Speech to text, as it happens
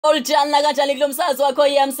Olujana kanjani kulomsazi wakho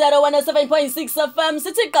yamsero 107.6 FM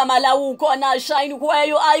sithi igama la ukhona shine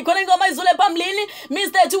kuweyo ayikhona ingoma izule phambili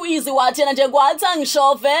Mr Too Easy wathi yena nje kwathi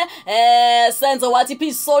angishove senze wathi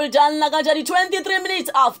peace soldier kanjani 23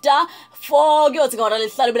 minutes after 4 kuyothi ngora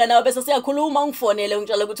lihlalo bila nawe bese siyakhuluma ungifonele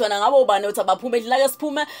ungitshela ukuthi wena ngabe ubani uthi abaphume edlila ke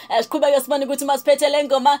siphume siqhubeke sibone ukuthi masiphethe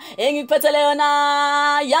lengoma engikuphethele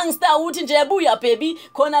yona youngster uthi nje buya baby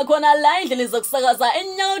khona la indlela zokusakaza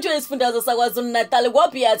enyawutho esifundazwe sakwaZulu Natal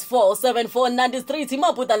kwapi at 47493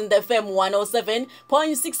 Maputa in the FM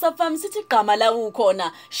 107.6 FM sithi igama la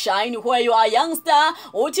ukhona shine kuweyo youngster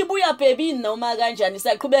uthi buya baby noma kanjani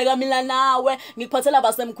siyaqhubeka mina nawe ngikuphathela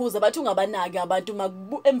basemkhuze bathi ungabanaki abantu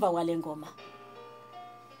emva kwale ngoma.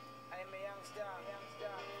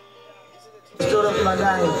 Story of my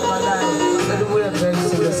life. Let me back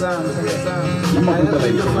to the sound.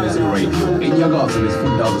 In Yagasa is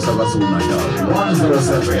from Dallas, KwaZulu Natal.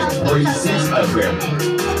 107.6 FM.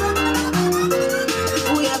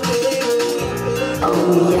 Oh yeah.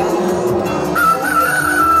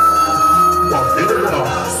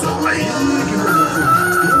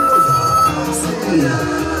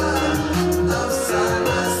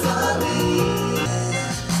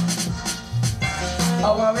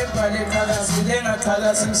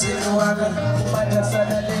 Ngakhala simsini wami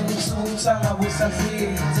umadasana lengisungusanga busafiki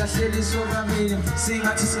sahleli sobabili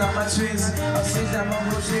singathi singama-twins asidla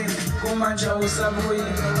amabushini kumanje awusabuyi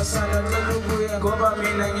asanda cela ubuye ngoba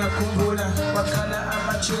mina ngiyakhumbula bakhala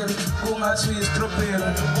ama-cherry kungathi i-strawberry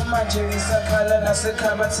kumanje ngisakhala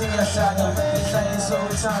nasekhabathi ngiyahlanya ngihlanyisa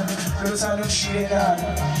uthando lothando lushiyelana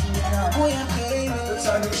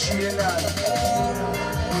lothando lushiyelana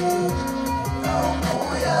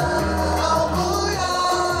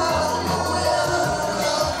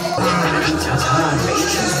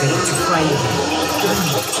It's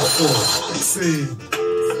Friday.